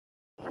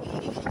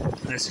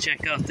Let's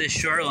check out this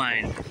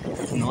shoreline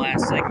in the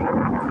last segment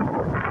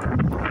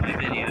of my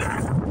video.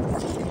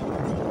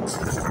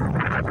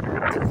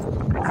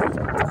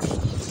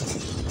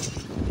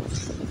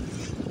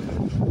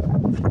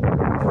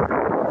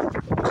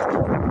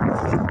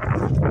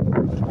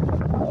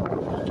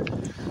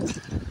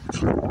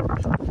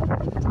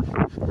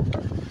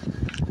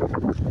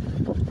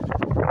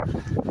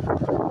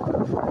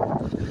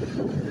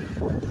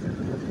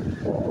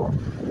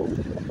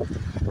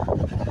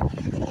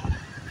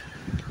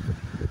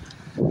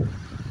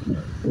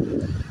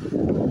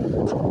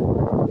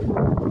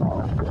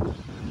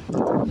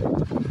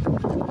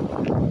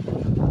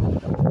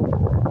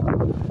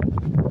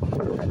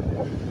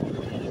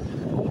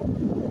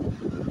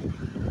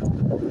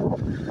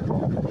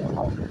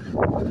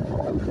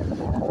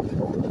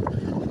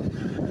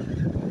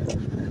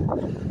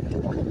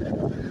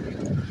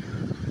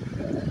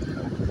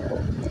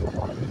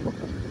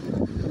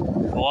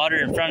 The water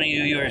in front of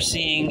you are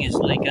seeing is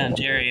Lake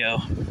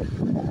Ontario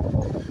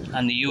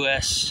on the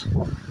U.S.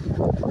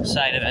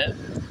 side of it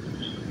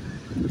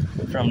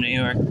from New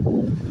York.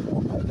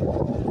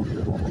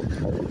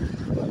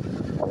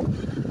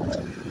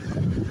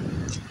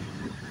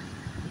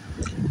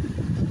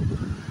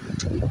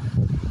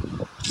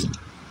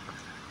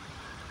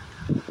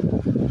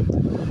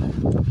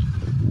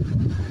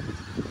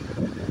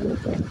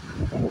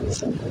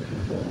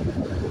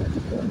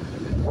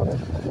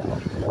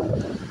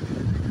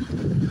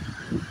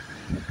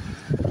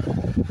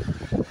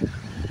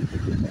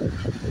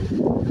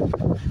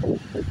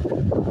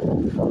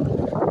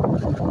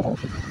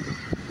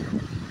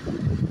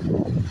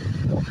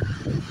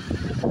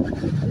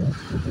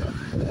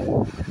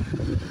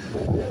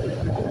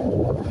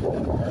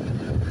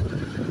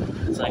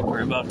 It's like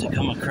we're about to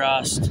come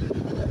across a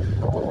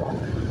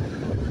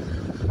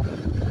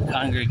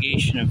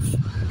congregation of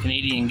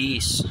Canadian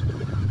geese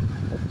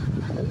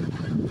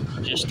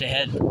just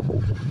ahead,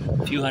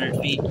 a few hundred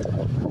feet.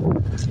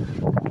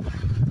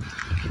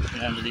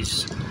 And under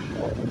these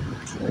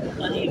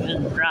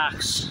uneven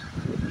rocks,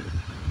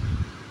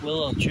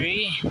 willow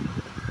tree.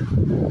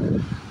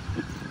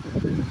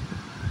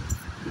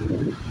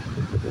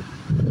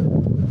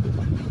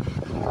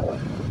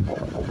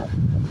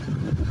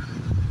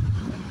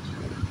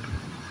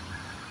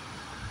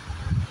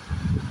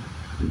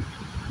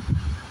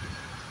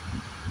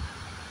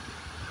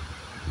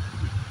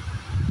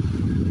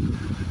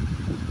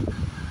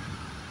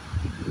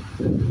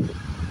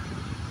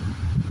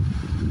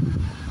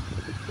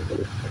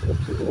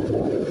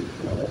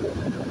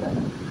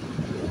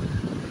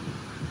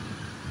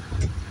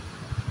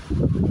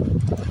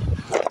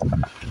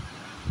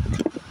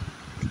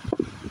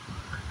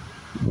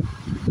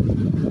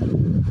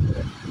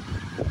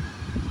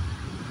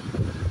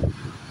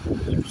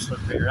 There's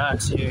slippery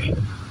rocks here.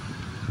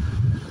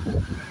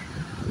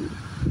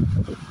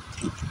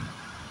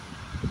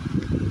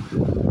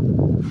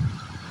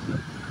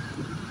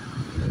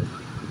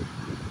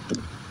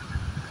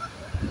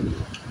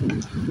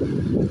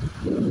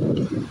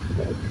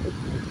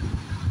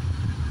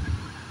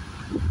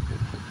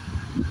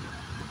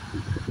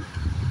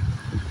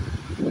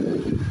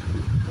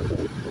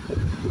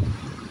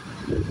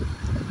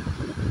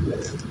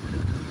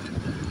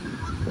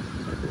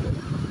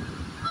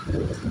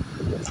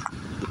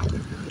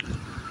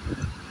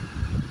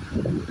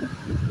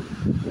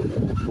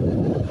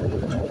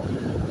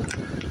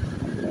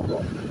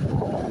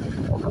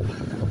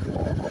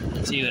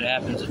 See what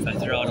happens if I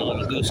throw out a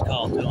little goose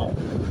call to him.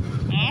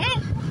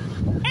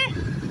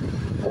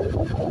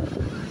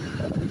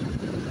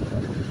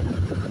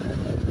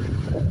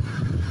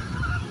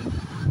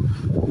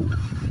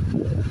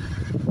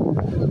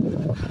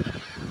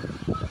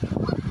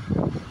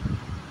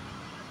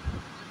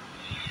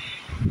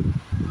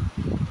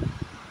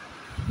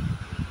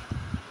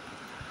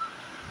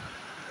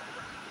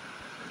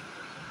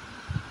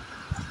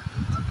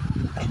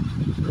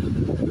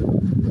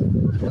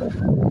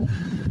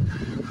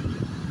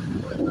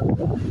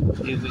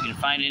 See if we can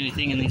find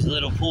anything in these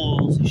little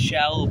pools, these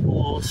shallow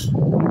pools.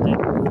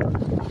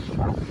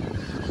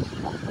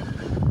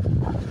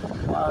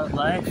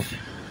 Wildlife.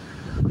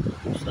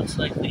 This looks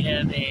like we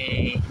have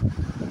a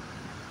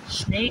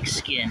snake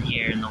skin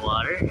here in the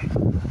water.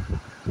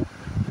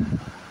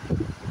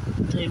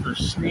 What type of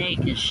snake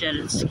has shed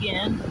its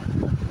skin?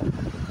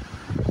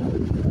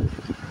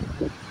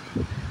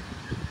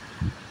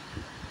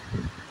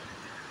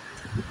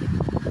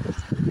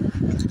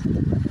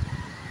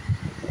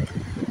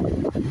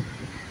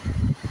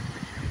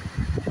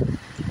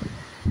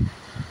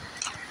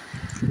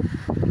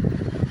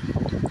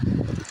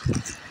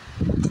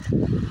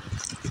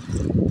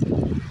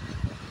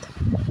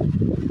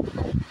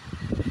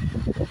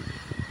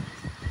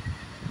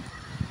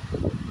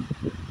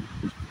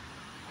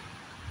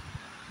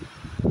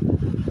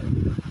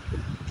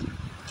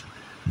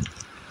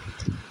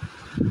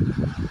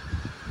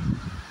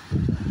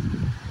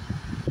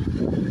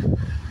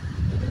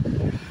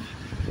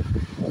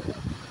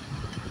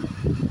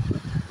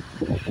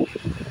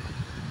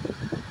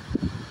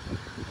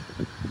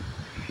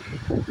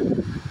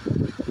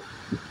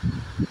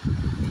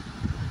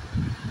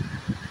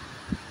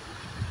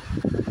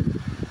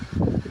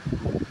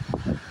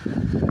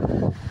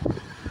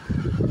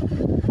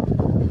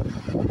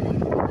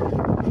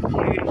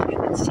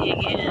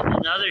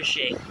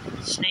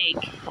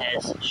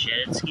 has shed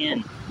its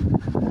skin.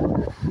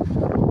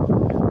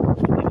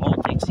 It's the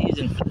molting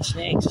season for the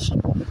snakes.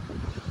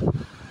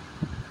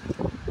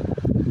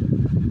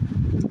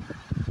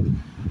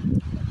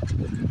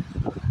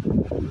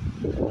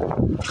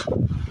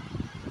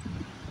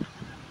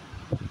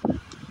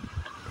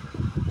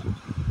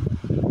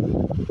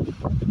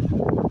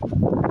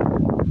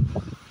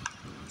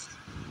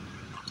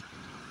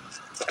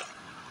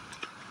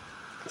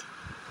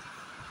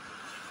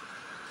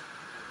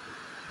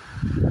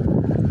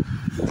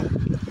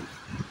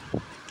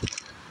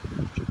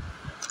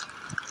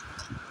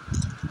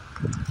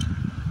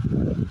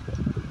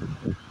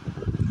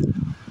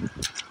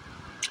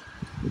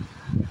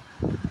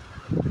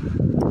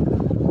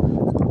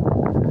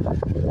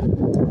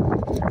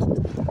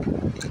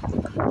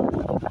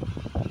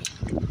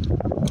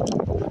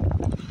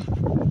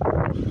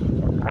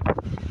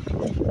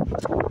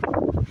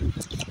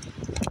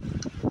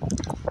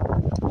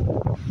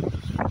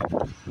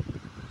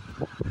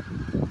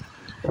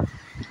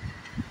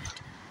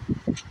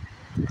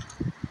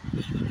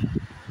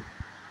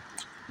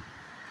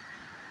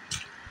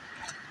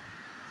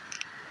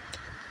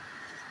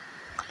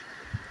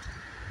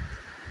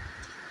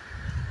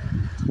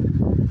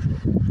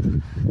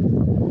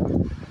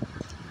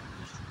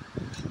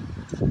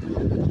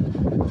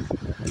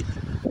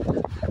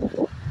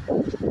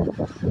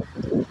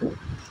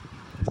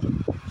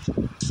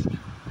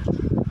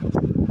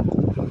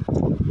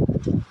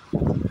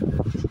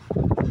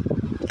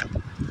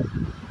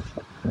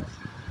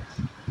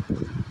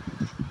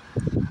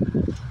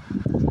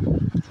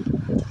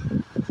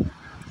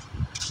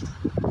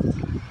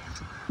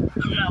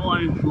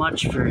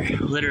 Much for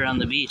litter on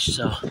the beach,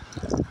 so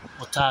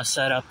we'll toss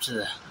that up to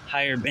the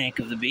higher bank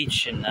of the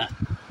beach and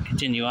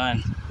continue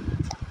on.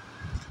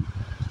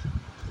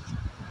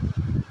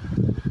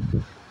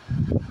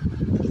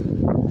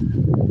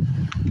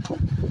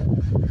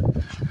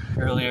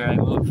 Earlier I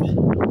moved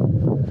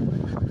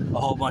a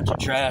whole bunch of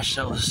trash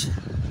that was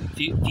a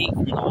few feet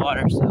from the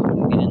water so it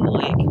wouldn't get in the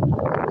lake,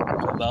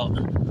 to about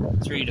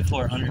 300 to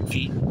 400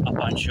 feet up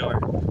on shore.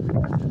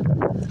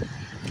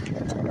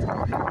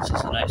 This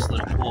is a nice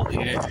little pool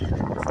here.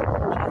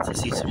 Get to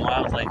see some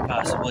wildlife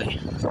possibly.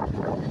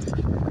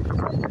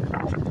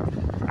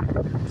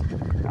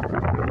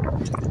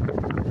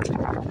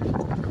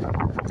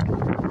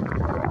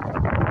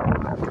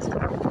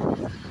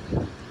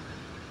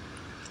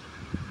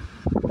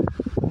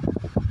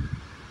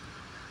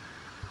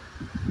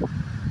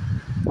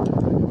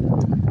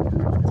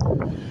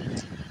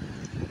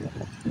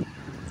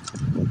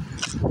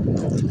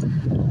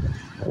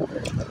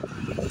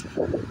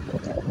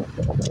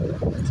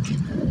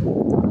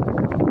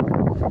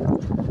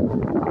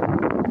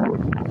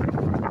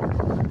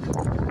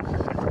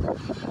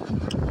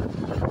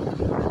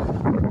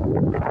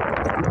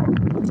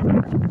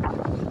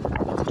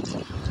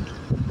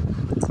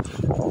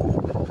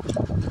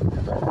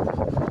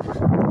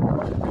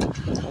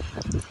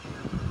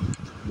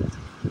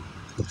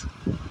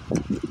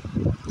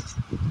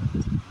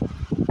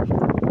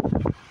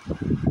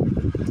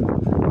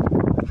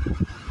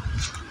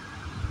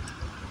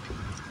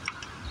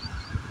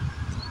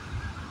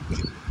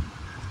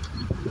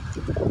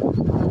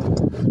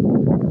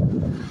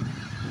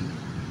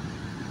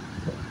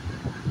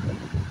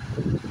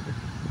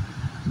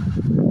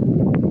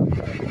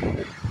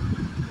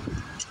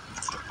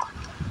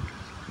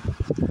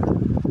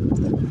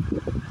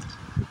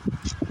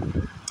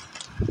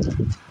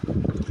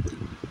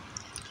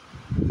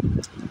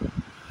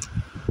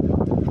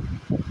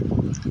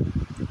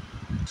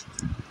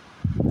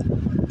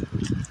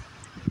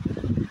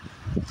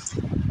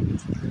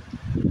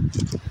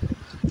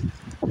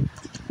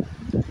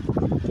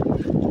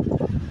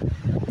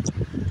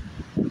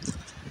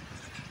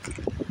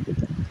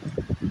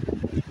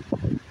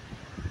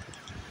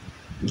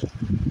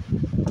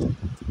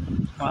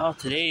 Well,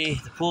 today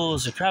the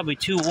pools are probably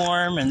too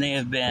warm and they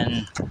have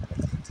been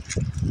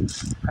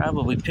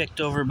probably picked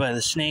over by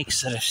the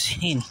snakes that I've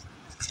seen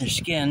their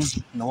skin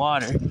in the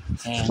water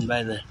and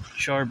by the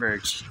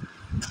shorebirds.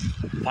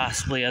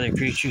 Possibly other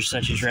creatures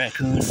such as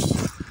raccoons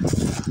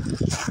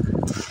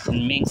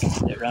and mink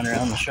that run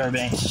around the shore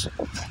banks.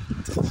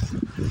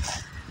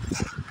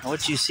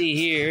 What you see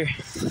here,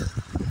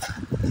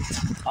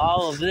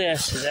 all of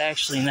this is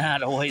actually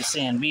not a white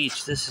sand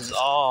beach. This is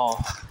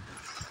all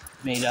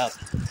made up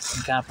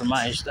and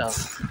compromised of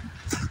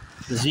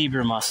the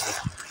zebra mussel.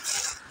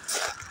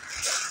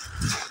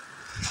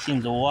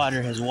 Seems the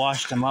water has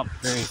washed them up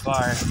very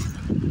far.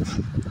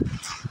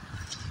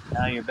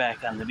 Now you're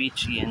back on the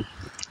beach again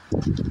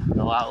with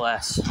a lot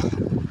less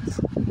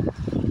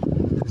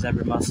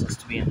zebra mussels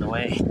to be in the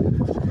way.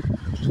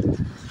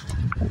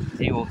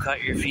 They will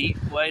cut your feet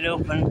wide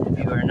open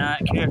if you are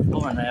not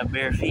careful and have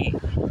bare feet.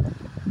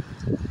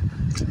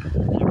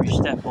 Every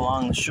step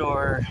along the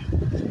shore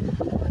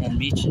and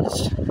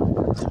beaches.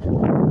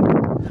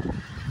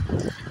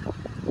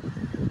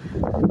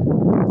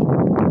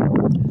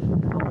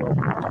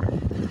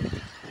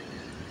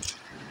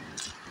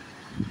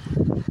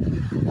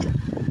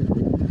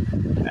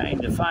 Trying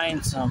to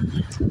find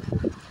some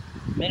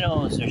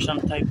minnows or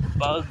some type of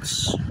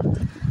bugs,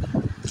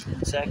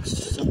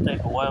 insects, some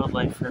type of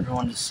wildlife for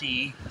everyone to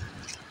see.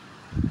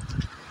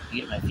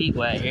 Get my feet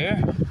wet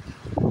here.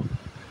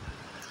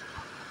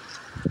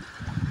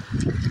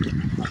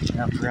 Walking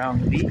up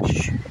around the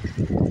beach.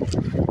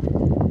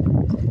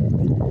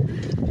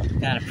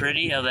 Kind of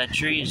pretty how that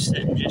tree is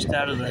sitting just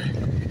out of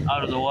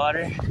the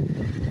water.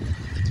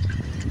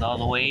 With all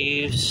the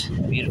waves,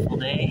 beautiful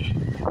day,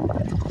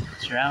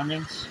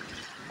 surroundings.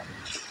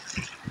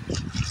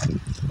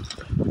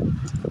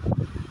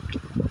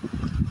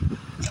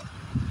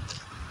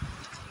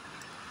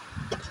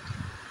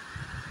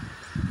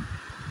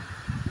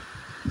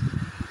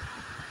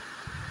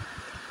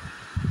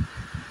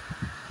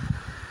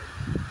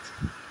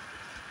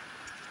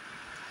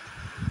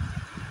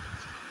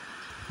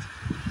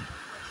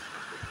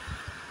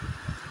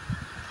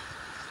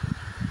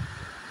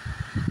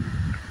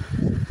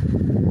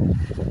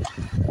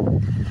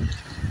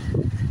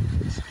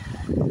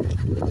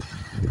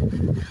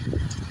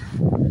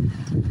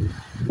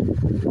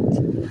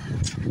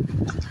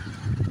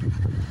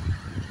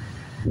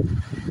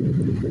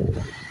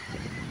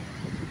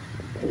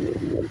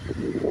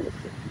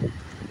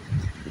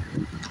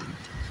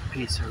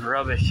 Piece of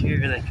rubbish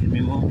here that can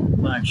be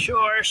moved on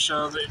shore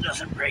so that it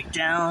doesn't break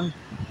down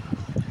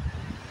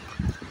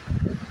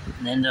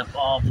and end up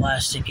all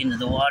plastic into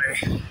the water,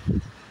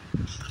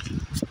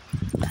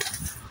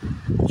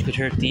 which could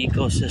hurt the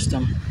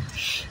ecosystem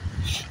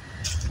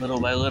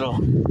little by little.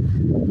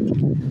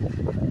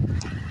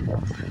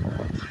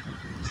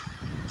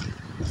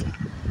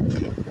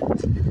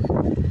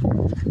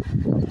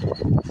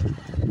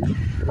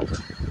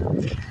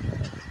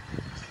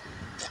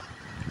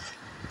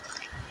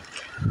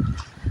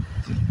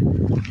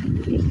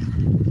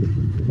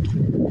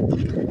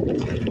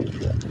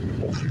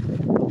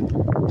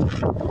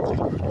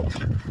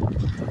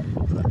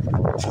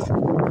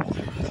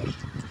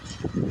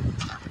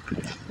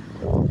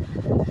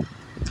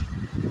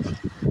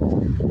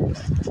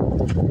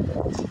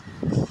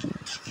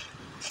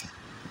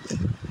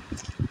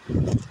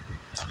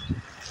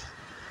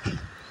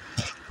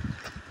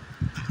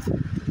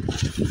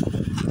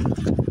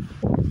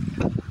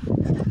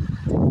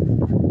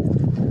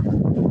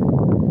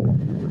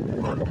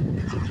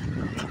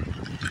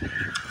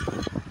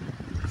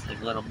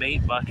 Little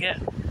bait bucket.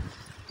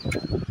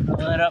 Roll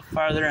that up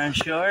farther on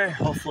shore.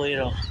 Hopefully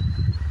it'll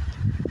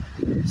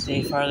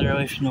stay farther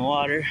away from the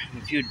water.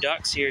 A few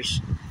ducks here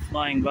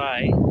flying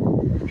by.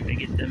 Try to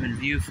get them in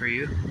view for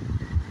you.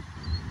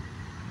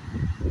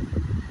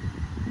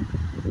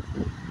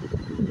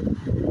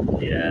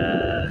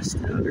 Just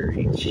out of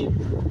reach.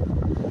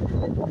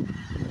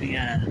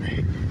 Yeah.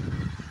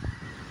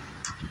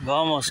 We've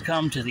almost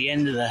come to the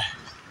end of the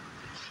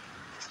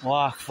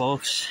walk,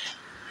 folks,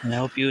 and I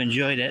hope you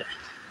enjoyed it.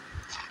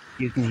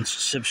 You can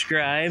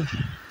subscribe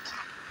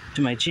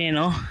to my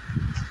channel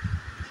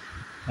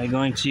by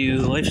going to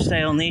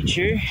Lifestyle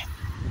Nature,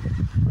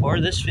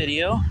 or this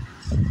video,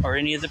 or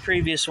any of the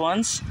previous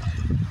ones,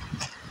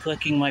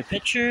 clicking my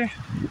picture,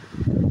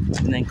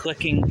 and then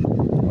clicking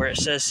where it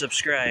says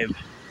subscribe.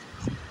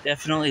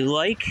 Definitely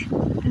like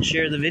and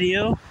share the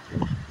video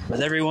with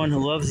everyone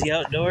who loves the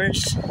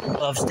outdoors,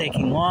 loves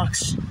taking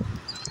walks,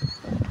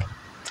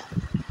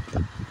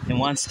 and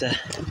wants to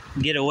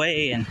get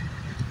away and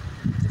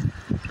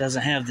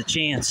doesn't have the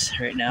chance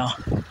right now.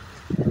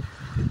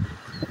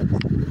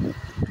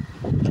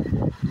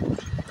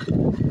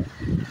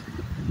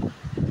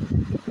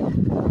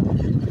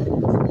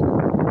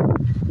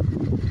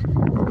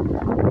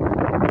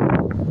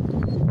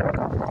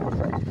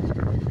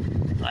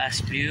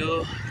 Last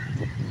view,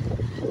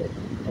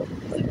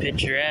 the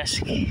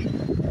picturesque,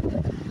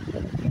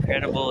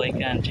 incredible Lake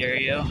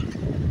Ontario.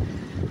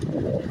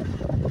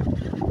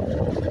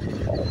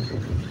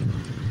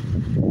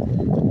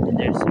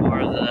 There's some more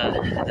of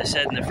the, as I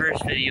said in the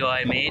first video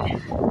I made,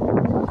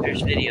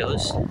 there's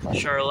videos,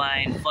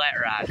 shoreline flat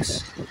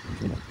rocks,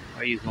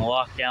 where you can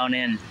walk down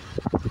in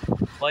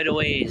quite a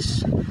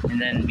ways and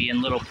then be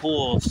in little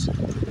pools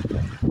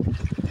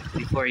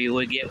before you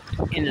would get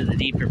into the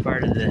deeper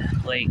part of the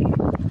lake.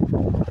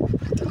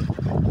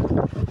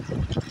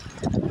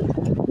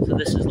 So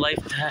this is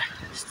Lifetime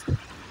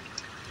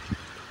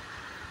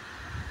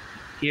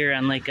here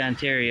on Lake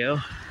Ontario.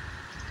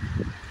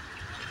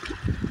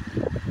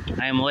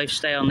 I am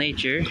Lifestyle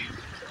Nature.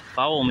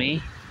 Follow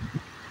me,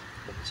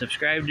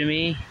 subscribe to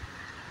me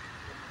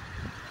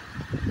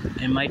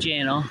and my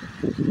channel.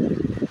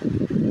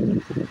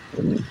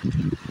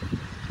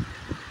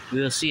 We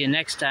will see you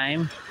next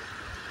time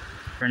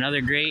for another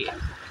great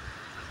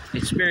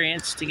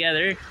experience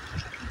together.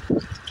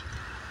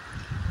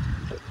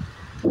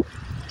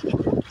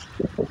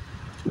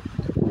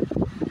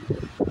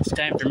 It's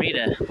time for me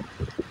to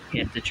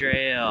hit the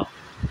trail.